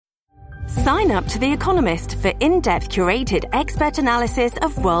Sign up to The Economist for in-depth curated expert analysis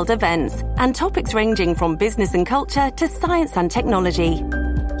of world events and topics ranging from business and culture to science and technology.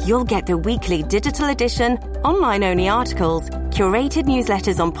 You'll get the weekly digital edition, online-only articles, curated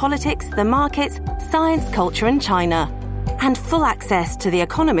newsletters on politics, the markets, science, culture and China, and full access to The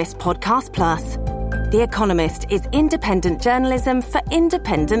Economist Podcast Plus. The Economist is independent journalism for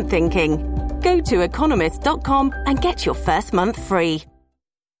independent thinking. Go to economist.com and get your first month free.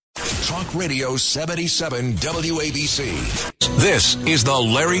 Talk Radio 77 WABC. This is the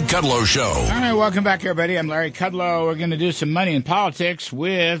Larry Kudlow Show. All right, welcome back, everybody. I'm Larry Kudlow. We're going to do some money in politics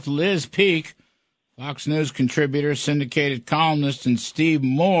with Liz Peek, Fox News contributor, syndicated columnist, and Steve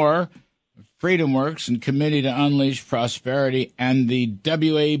Moore, FreedomWorks and Committee to Unleash Prosperity, and the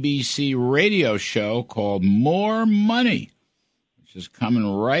WABC radio show called More Money, which is coming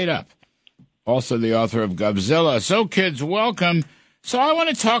right up. Also the author of Govzilla. So, kids, welcome. So I want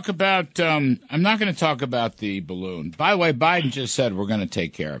to talk about, I'm not going to talk about the balloon. By the way, Biden just said we're going to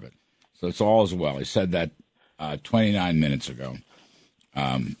take care of it. So it's all as well. He said that 29 minutes ago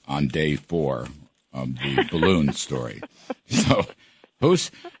on day 4 of the balloon story. So who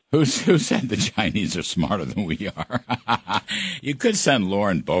said the Chinese are smarter than we are? You could send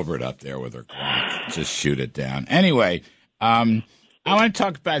Lauren Boebert up there with her clock. Just shoot it down. Anyway, I want to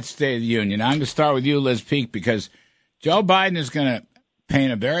talk about State of the Union. I'm going to start with you, Liz Peek, because Joe Biden is going to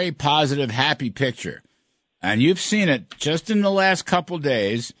paint a very positive, happy picture. And you've seen it just in the last couple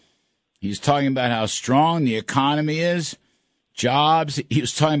days. He's talking about how strong the economy is, jobs. He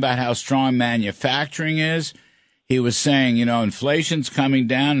was talking about how strong manufacturing is. He was saying, inflation's coming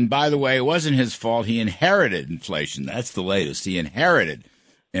down. And by the way, it wasn't his fault. He inherited inflation. That's the latest. He inherited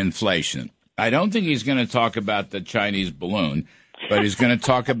inflation. I don't think he's going to talk about the Chinese balloon, but he's going to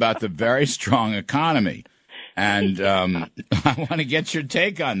talk about the very strong economy. And I want to get your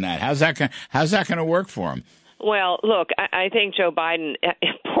take on that. How's that going to work for him? Well, look, I think Joe Biden,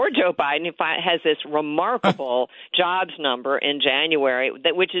 poor Joe Biden, has this remarkable jobs number in January,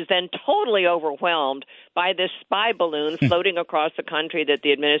 which is then totally overwhelmed by this spy balloon floating across the country that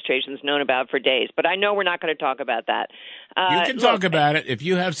the administration's known about for days. But I know we're not going to talk about that. You can talk about it if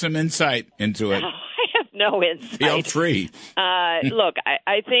you have some insight into it. I have no insight. Feel free. Look,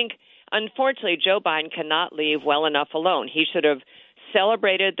 I think, unfortunately, Joe Biden cannot leave well enough alone. He should have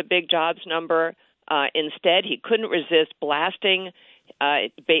celebrated the big jobs number. Instead, he couldn't resist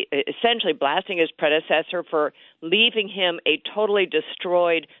essentially blasting his predecessor for leaving him a totally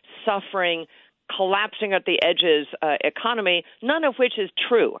destroyed, suffering, collapsing at the edges economy, none of which is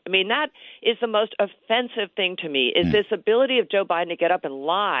true. I mean, that is the most offensive thing to me, is this ability of Joe Biden to get up and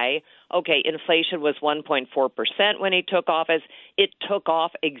lie. Okay, inflation was 1.4% when he took office. It took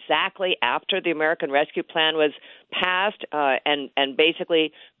off exactly after the American Rescue Plan was passed and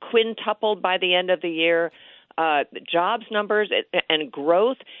basically quintupled by the end of the year. Jobs numbers and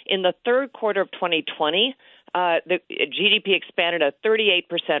growth in the third quarter of 2020, the GDP expanded at a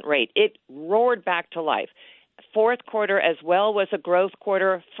 38% rate. It roared back to life. Fourth quarter as well was a growth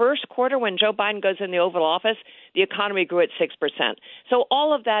quarter. First quarter, when Joe Biden goes in the Oval Office, the economy grew at 6%. So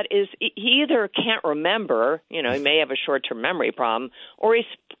all of that is, he either can't remember, he may have a short-term memory problem, or he's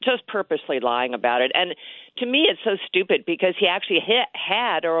just purposely lying about it. And to me, it's so stupid because he actually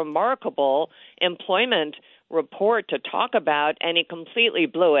had a remarkable employment report to talk about, and he completely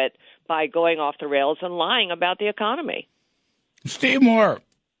blew it by going off the rails and lying about the economy. Steve Moore,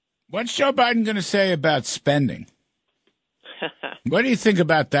 what's Joe Biden going to say about spending? What do you think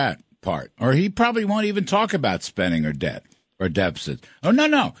about that part? Or he probably won't even talk about spending or debt or deficit. Oh,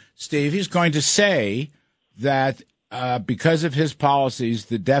 no. Steve, he's going to say that because of his policies,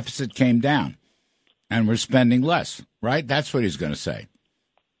 the deficit came down and we're spending less, right? That's what he's going to say.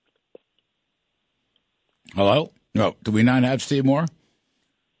 Hello? No, do we not have Steve Moore?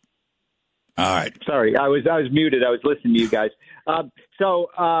 All right. Sorry, I was muted. I was listening to you guys.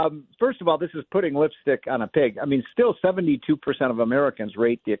 First of all, this is putting lipstick on a pig. I mean, still 72% of Americans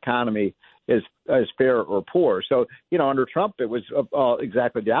rate the economy as fair or poor. So, under Trump, it was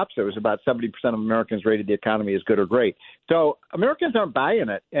exactly the opposite. It was about 70% of Americans rated the economy as good or great. So Americans aren't buying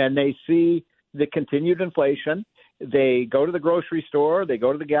it, and they see the continued inflation. They go to the grocery store. They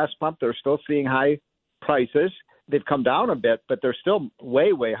go to the gas pump. They're still seeing high prices. They've come down a bit, but they're still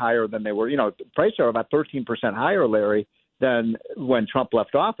way, way higher than they were. Prices are about 13% higher, Larry, than when Trump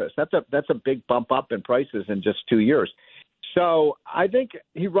left office. That's a big bump up in prices in just 2 years. So I think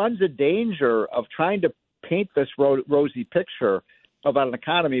he runs a danger of trying to paint this rosy picture about an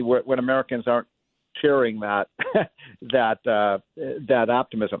economy when Americans aren't sharing that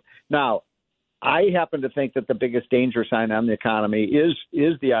optimism. Now, I happen to think that the biggest danger sign on the economy is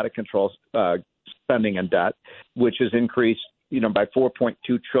the out of control spending and debt, which has increased, by $4.2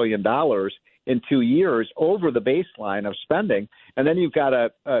 trillion in 2 years over the baseline of spending. And then you've got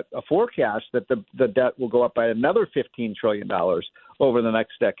a forecast that the debt will go up by another $15 trillion over the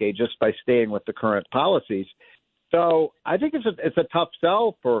next decade just by staying with the current policies. So I think it's a tough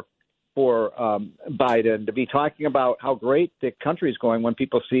sell for Biden to be talking about how great the country is going when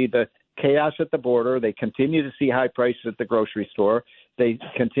people see the chaos at the border. They continue to see high prices at the grocery store. They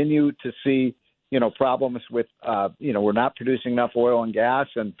continue to see problems with, we're not producing enough oil and gas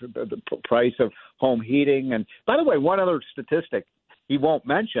and the price of home heating. And by the way, one other statistic he won't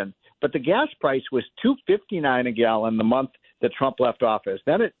mention, but the gas price was $2.59 a gallon the month that Trump left office.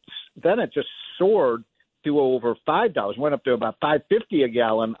 Then it just soared to over $5, went up to about $5.50 a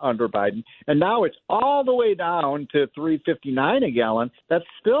gallon under Biden. And now it's all the way down to $3.59 a gallon. That's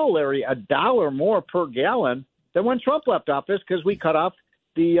still, Larry, $1 more per gallon than when Trump left office because we cut off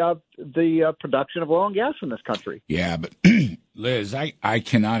the production of oil and gas in this country. Yeah, but Liz, I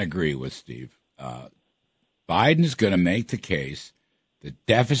cannot agree with Steve. Biden's going to make the case that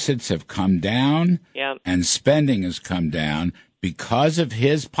deficits have come down and spending has come down because of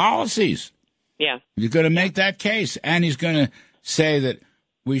his policies. Yeah. He's going to make that case, and he's going to say that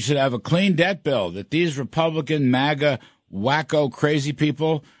we should have a clean debt bill, that these Republican, MAGA, wacko, crazy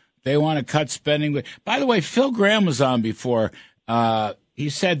people, they want to cut spending. By the way, Phil Gramm was on before. He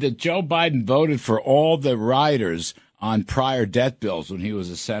said that Joe Biden voted for all the riders on prior debt bills when he was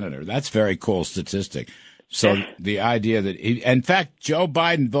a senator. That's a very cool statistic. So the idea that, in fact, Joe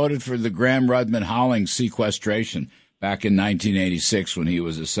Biden voted for the Gramm-Rudman-Hollings sequestration back in 1986 when he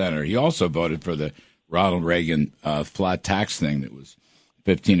was a senator. He also voted for the Ronald Reagan flat tax thing that was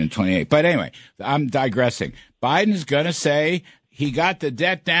 15 and 28. But anyway, I'm digressing. Biden's going to say he got the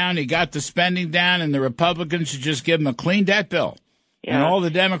debt down, he got the spending down, and the Republicans should just give him a clean debt bill. Yeah. And all the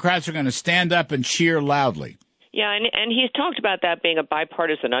Democrats are going to stand up and cheer loudly. Yeah, and he's talked about that being a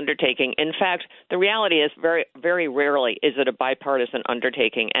bipartisan undertaking. In fact, the reality is very, very rarely is it a bipartisan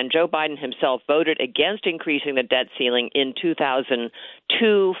undertaking. And Joe Biden himself voted against increasing the debt ceiling in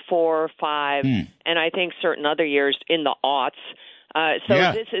 2002, 4, 5, and I think certain other years in the aughts.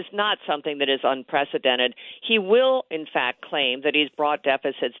 This is not something that is unprecedented. He will, in fact, claim that he's brought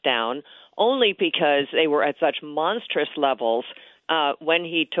deficits down only because they were at such monstrous levels when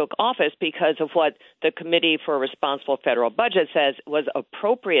he took office because of what the Committee for a Responsible Federal Budget says was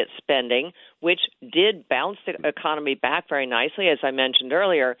appropriate spending, which did bounce the economy back very nicely, as I mentioned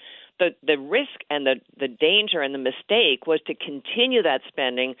earlier. The risk and the danger and the mistake was to continue that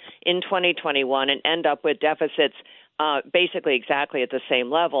spending in 2021 and end up with deficits basically exactly at the same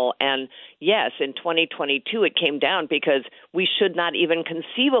level. And yes, in 2022, it came down because we should not even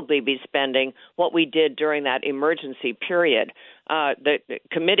conceivably be spending what we did during that emergency period. The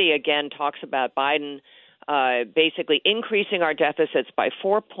committee, again, talks about Biden basically increasing our deficits by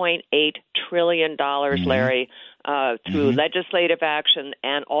 $4.8 trillion, Larry, through legislative action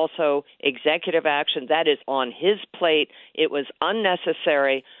and also executive action. That is on his plate. It was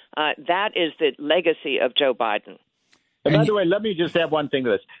unnecessary. That is the legacy of Joe Biden. And by the way, let me just add one thing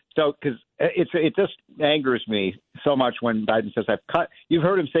to this. So, because it just angers me so much when Biden says, you've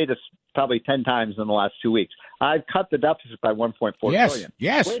heard him say this probably 10 times in the last 2 weeks. I've cut the deficit by $1.4 trillion.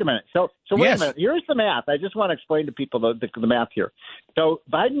 Yes. Wait a minute. So wait a minute. Here's the math. I just want to explain to people the math here. So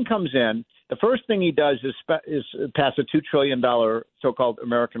Biden comes in. The first thing he does is pass a $2 trillion so-called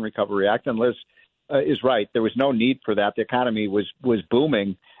American Recovery Act. And Liz is right. There was no need for that. The economy was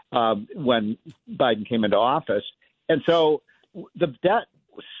booming when Biden came into office. And so the debt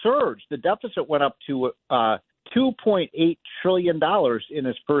surged. The deficit went up to $2.8 trillion in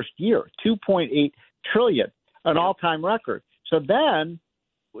his first year, $2.8 trillion, an all-time record. So then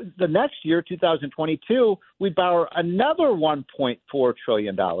the next year, 2022, we borrow another $1.4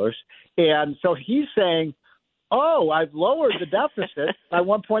 trillion. And so he's saying, I've lowered the deficit by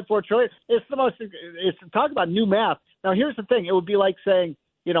 $1.4 trillion. It's talk about new math. Now, here's the thing. It would be like saying,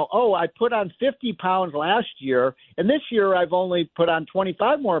 I put on 50 pounds last year, and this year I've only put on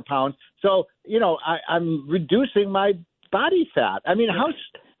 25 more pounds. So, I'm reducing my body fat. I mean,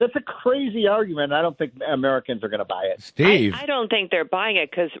 that's a crazy argument. I don't think Americans are going to buy it. Steve. I don't think they're buying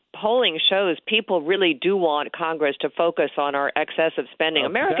it because polling shows people really do want Congress to focus on our excessive spending.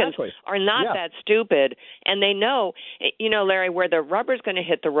 Americans are not that stupid, and they know, Larry, where the rubber's going to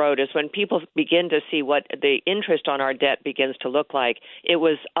hit the road is when people begin to see what the interest on our debt begins to look like. It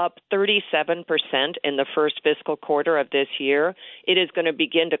was up 37% in the first fiscal quarter of this year. It is going to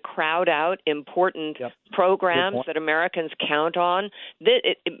begin to crowd out important programs that Americans count on.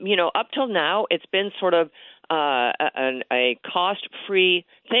 up till now, it's been sort of a cost-free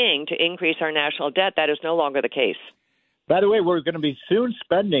thing to increase our national debt. That is no longer the case. By the way, we're going to be soon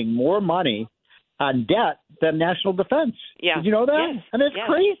spending more money on debt than national defense. Yeah. Did you know that? Yes. I mean, it's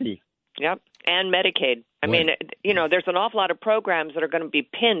crazy. Yep. And Medicaid. I mean, there's an awful lot of programs that are going to be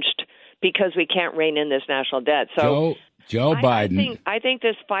pinched because we can't rein in this national debt. So Joe Biden. I think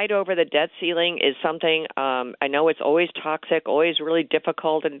this fight over the debt ceiling is something, I know it's always toxic, always really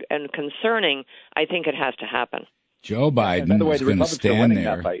difficult and concerning. I think it has to happen. Joe Biden is going to stand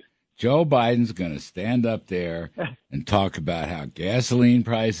there. Joe Biden's going to stand up there and talk about how gasoline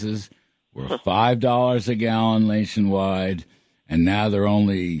prices were $5 a gallon nationwide, and now they're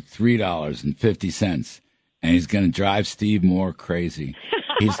only $3.50. And he's going to drive Steve Moore crazy.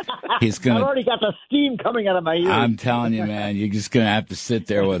 He's going to. I've already got the steam coming out of my ears. I'm telling you, man, you're just going to have to sit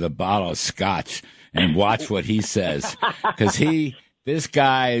there with a bottle of scotch and watch what he says, because this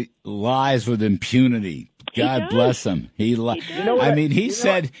guy lies with impunity. God bless him. He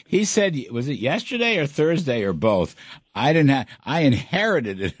said, was it yesterday or Thursday or both? I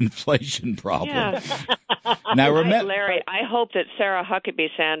inherited an inflation problem. Yeah. Now remember, Larry, I hope that Sarah Huckabee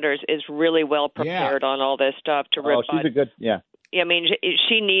Sanders is really well prepared on all this stuff to rebut. She's a good, I mean,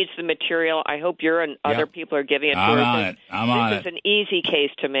 she needs the material. I hope you're and other people are giving it to her. I'm on it. This is an easy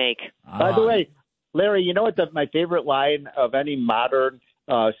case to make. By the way, Larry, you know what my favorite line of any modern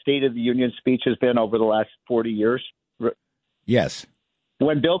State of the Union speech has been over the last 40 years? Yes.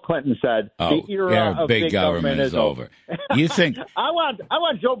 When Bill Clinton said, "The era of big government is over." You think I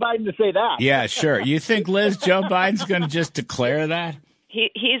want Joe Biden to say that? Yeah, sure. You think, Liz, Joe Biden's going to just declare that?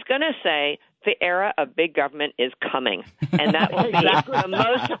 He's going to say the era of big government is coming, and that will be the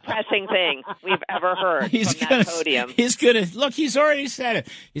most depressing thing we've ever heard from that podium. He's going to look. He's already said it.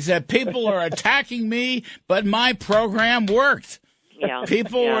 He said people are attacking me, but my program worked. Yeah.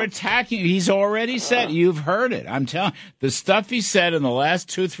 People were attacking. He's already said. You've heard it. I'm telling the stuff he said in the last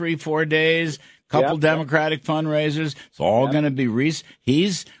 2, 3, 4 days. Couple Democratic fundraisers. It's all going to be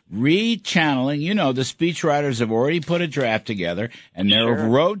he's rechanneling. You know, the speechwriters have already put a draft together, and they're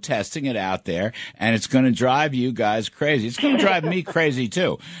road testing it out there, and it's going to drive you guys crazy. It's going to drive me crazy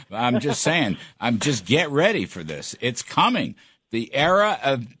too. I'm just saying. Get ready for this. It's coming. The era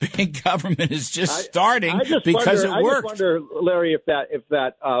of big government is just starting because it worked. I just wonder, Larry, if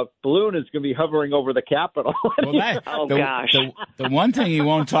that balloon is going to be hovering over the Capitol. Well, gosh. The one thing he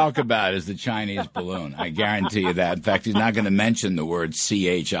won't talk about is the Chinese balloon. I guarantee you that. In fact, he's not going to mention the word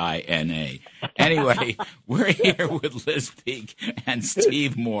CHINA. Anyway, we're here with Liz Peek and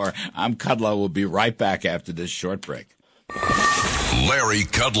Steve Moore. I'm Kudlow. We'll be right back after this short break. Larry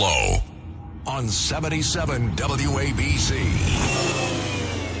Kudlow on 77 WABC.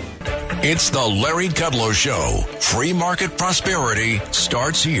 It's the Larry Kudlow Show. Free market prosperity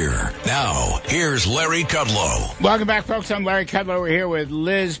starts here. Now, here's Larry Kudlow. Welcome back, folks. I'm Larry Kudlow. We're here with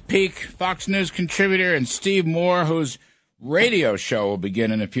Liz Peek, Fox News contributor, and Steve Moore, whose radio show will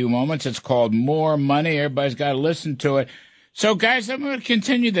begin in a few moments. It's called More Money. Everybody's got to listen to it. So, guys, I'm going to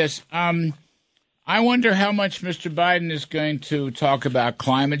continue this. I wonder how much Mr. Biden is going to talk about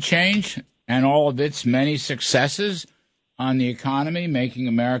climate change and all of its many successes on the economy, making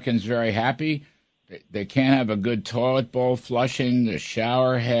Americans very happy. They can't have a good toilet bowl flushing, the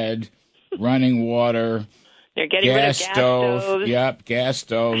shower head, running water. They're getting rid of gas stoves. Yep, gas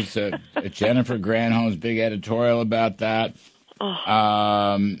stoves. Jennifer Granholm's big editorial about that.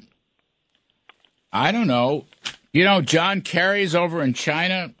 I don't know. You know, John Kerry's over in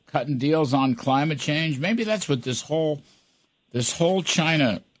China cutting deals on climate change. Maybe that's what this whole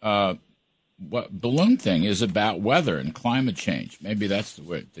China balloon thing is about, weather and climate change. Maybe that's the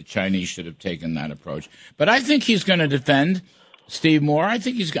way the Chinese should have taken that approach. But I think he's going to defend Steve Moore.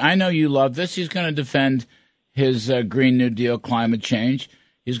 I know you love this. He's going to defend his Green New Deal climate change.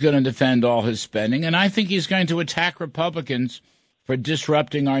 He's going to defend all his spending. And I think he's going to attack Republicans for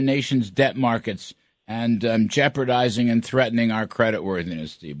disrupting our nation's debt markets and jeopardizing and threatening our creditworthiness,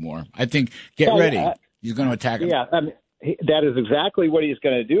 Steve Moore. I think, get ready. He's going to attack him. Yeah, that is exactly what he's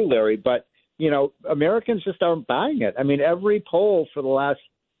going to do, Larry. But you know, Americans just aren't buying it. I mean, every poll for the last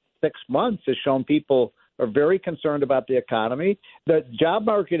 6 months has shown people are very concerned about the economy. The job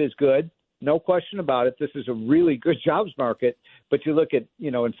market is good, no question about it. This is a really good jobs market. But you look at,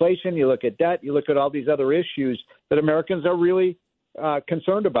 inflation, you look at debt, you look at all these other issues that Americans are really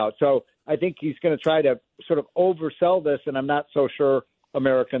concerned about. So I think he's going to try to sort of oversell this, and I'm not so sure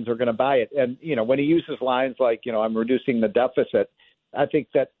Americans are going to buy it. And, when he uses lines like, I'm reducing the deficit, I think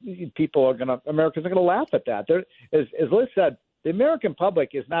that Americans are going to laugh at that. As Liz said, the American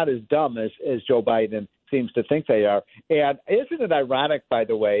public is not as dumb as Joe Biden seems to think they are. And isn't it ironic, by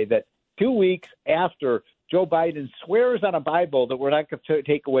the way, that 2 weeks after Joe Biden swears on a Bible that we're not going to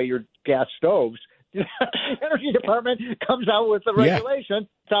take away your gas stoves, the Energy Department comes out with the regulation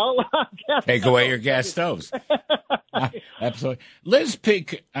to allow gas Take away your gas stoves. Absolutely. Liz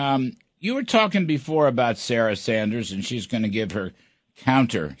Peek, you were talking before about Sarah Sanders, and she's going to give her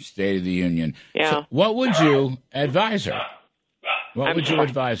counter State of the Union. Yeah. So what would you advise her? What would you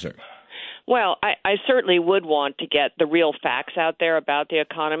advise her? Well, I certainly would want to get the real facts out there about the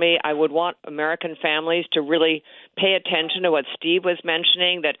economy. I would want American families to really pay attention to what Steve was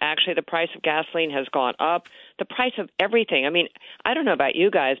mentioning, that actually the price of gasoline has gone up, the price of everything. I mean, I don't know about you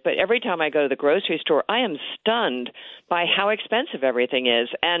guys, but every time I go to the grocery store, I am stunned by how expensive everything is.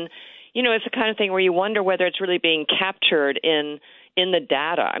 And, you know, it's the kind of thing where you wonder whether it's really being captured in the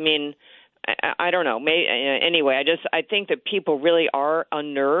data. I mean, I don't know. Anyway, I think that people really are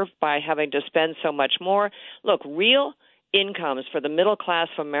unnerved by having to spend so much more. Look, real incomes for the middle class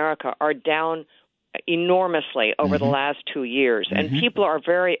of America are down enormously over the last 2 years, and people are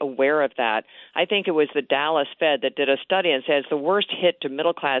very aware of that. I think it was the Dallas Fed that did a study and says the worst hit to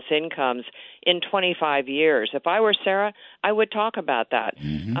middle class incomes in 25 years. If I were Sarah, I would talk about that.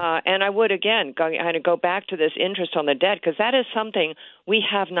 And I would, again, go back to this interest on the debt, because that is something we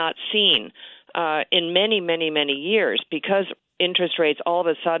have not seen in many, many, many years, because interest rates all of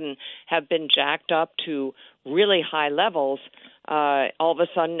a sudden have been jacked up to really high levels. All of a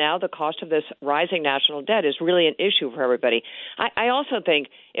sudden now the cost of this rising national debt is really an issue for everybody. I also think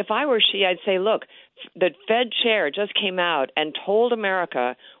if I were she, I'd say, look, the Fed chair just came out and told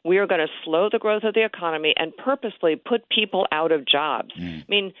America we are going to slow the growth of the economy and purposely put people out of jobs. I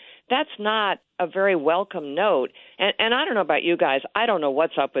mean, that's not a very welcome note. And I don't know about you guys. I don't know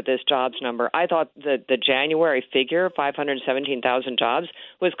what's up with this jobs number. I thought the January figure, 517,000 jobs,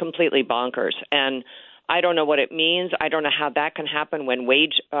 was completely bonkers. And I don't know what it means. I don't know how that can happen when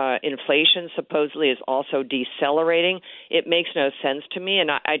wage inflation supposedly is also decelerating. It makes no sense to me, and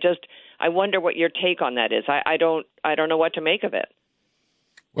I wonder what your take on that is. I don't know what to make of it.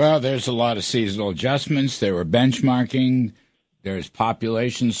 Well, there's a lot of seasonal adjustments. There were benchmarking. There's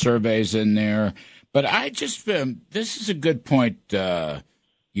population surveys in there. But I just this is a good point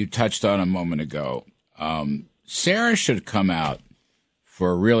you touched on a moment ago. Sarah should come out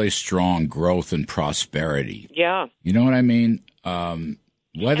for really strong growth and prosperity. Yeah. You know what I mean?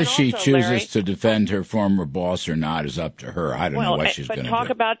 Whether she chooses Larry, to defend her former boss or not is up to her. I don't know what she's going to do. But talk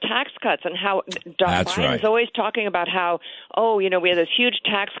about tax cuts and how That's Biden's right. always talking about how, we have this huge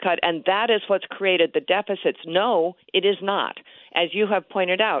tax cut and that is what's created the deficits. No, it is not. As you have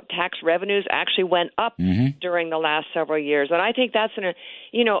pointed out, tax revenues actually went up during the last several years. And I think that's,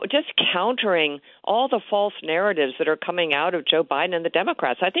 just countering all the false narratives that are coming out of Joe Biden and the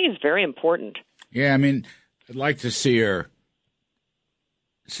Democrats. I think it's very important. Yeah, I mean, I'd like to see her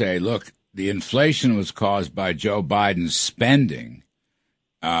say, look, the inflation was caused by Joe Biden's spending.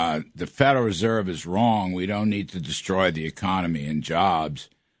 The Federal Reserve is wrong. We don't need to destroy the economy and jobs.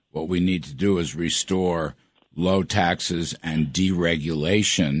 What we need to do is restore low taxes and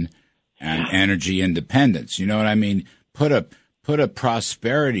deregulation and energy independence. You know what I mean? Put a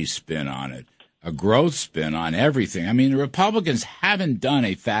prosperity spin on it, a growth spin on everything. I mean, the Republicans haven't done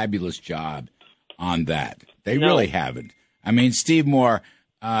a fabulous job on that. They really haven't. I mean, Steve Moore,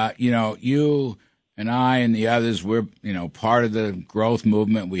 you and I and the others, we're, part of the growth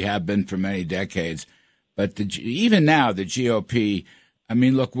movement. We have been for many decades. But even now, the GOP, I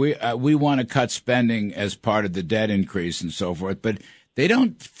mean, look, we want to cut spending as part of the debt increase and so forth, but they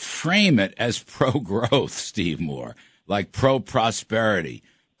don't frame it as pro-growth, Steve Moore, like pro-prosperity,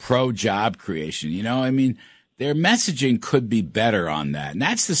 pro-job creation. I mean, their messaging could be better on that. And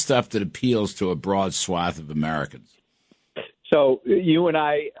that's the stuff that appeals to a broad swath of Americans. So you and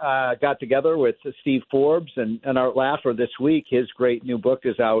I got together with Steve Forbes and Art Laffer this week. His great new book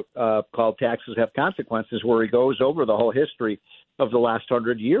is out called Taxes Have Consequences, where he goes over the whole history of the last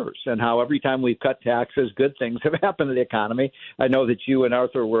 100 years and how every time we've cut taxes, good things have happened to the economy. I know that you and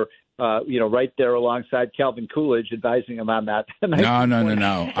Arthur were, right there alongside Calvin Coolidge advising him on that.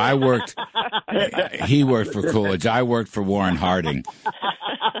 No. I worked. He worked for Coolidge. I worked for Warren Harding.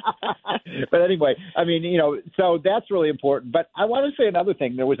 But anyway, I mean, so that's really important. But I want to say another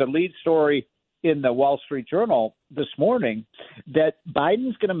thing. There was a lead story in the Wall Street Journal this morning that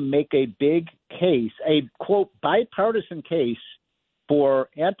Biden's going to make a big case, a, quote, bipartisan case for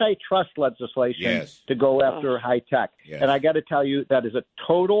antitrust legislation Yes. to go after high tech. Yes. And I got to tell you, that is a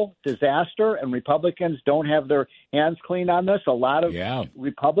total disaster, and Republicans don't have their hands clean on this. A lot of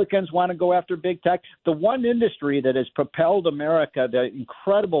Republicans want to go after big tech. The one industry that has propelled America to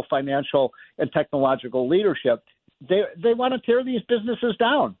incredible financial and technological leadership, they want to tear these businesses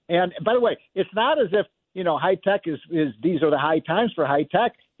down. And by the way, it's not as if, high tech is these are the high times for high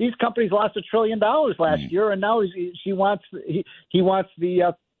tech. These companies lost $1 trillion last year, and now he wants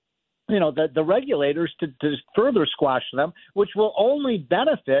the the regulators to further squash them, which will only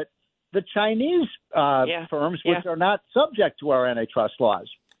benefit the Chinese firms, which are not subject to our antitrust laws.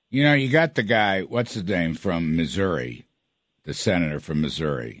 You got the guy, what's his name, from Missouri, the senator from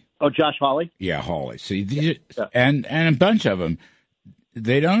Missouri. Oh, Josh Hawley? Yeah, Hawley. See, and a bunch of them,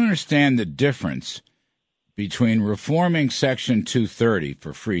 they don't understand the difference between reforming Section 230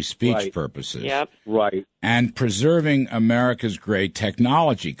 for free speech purposes and preserving America's great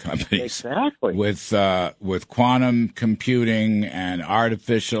technology companies with quantum computing and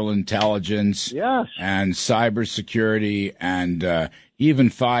artificial intelligence and cybersecurity and even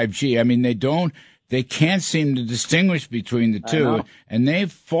 5G. I mean, they can't seem to distinguish between the two, and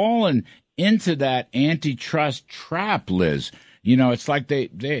they've fallen into that antitrust trap, Liz. It's like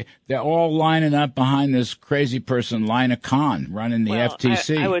they're all lining up behind this crazy person, Lina Khan, running the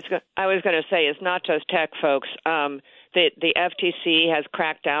FTC. I was going to say it's not just tech, folks. The FTC has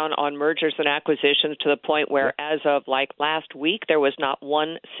cracked down on mergers and acquisitions to the point where, as of last week, there was not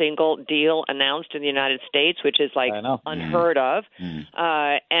one single deal announced in the United States, which is unheard of.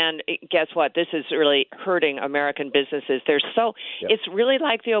 And guess what? This is really hurting American businesses. It's really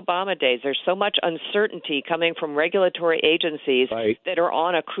like the Obama days. There's so much uncertainty coming from regulatory agencies that are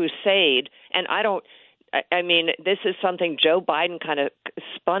on a crusade, and I mean, this is something Joe Biden kind of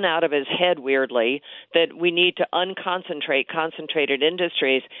spun out of his head weirdly, that we need to concentrated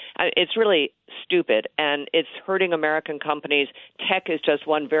industries. It's really stupid, and it's hurting American companies. Tech is just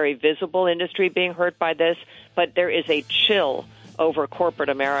one very visible industry being hurt by this, but there is a chill over corporate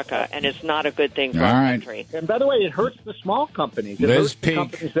America, and it's not a good thing for our country. And by the way, it hurts the small companies. It Liz hurts the Peek,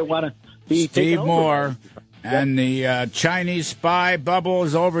 companies that want to be Steve Moore. And the Chinese spy bubble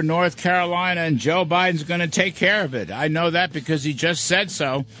is over North Carolina, and Joe Biden's going to take care of it. I know that because he just said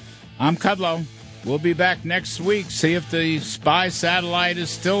so. I'm Kudlow. We'll be back next week, see if the spy satellite is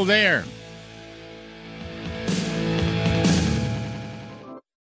still there.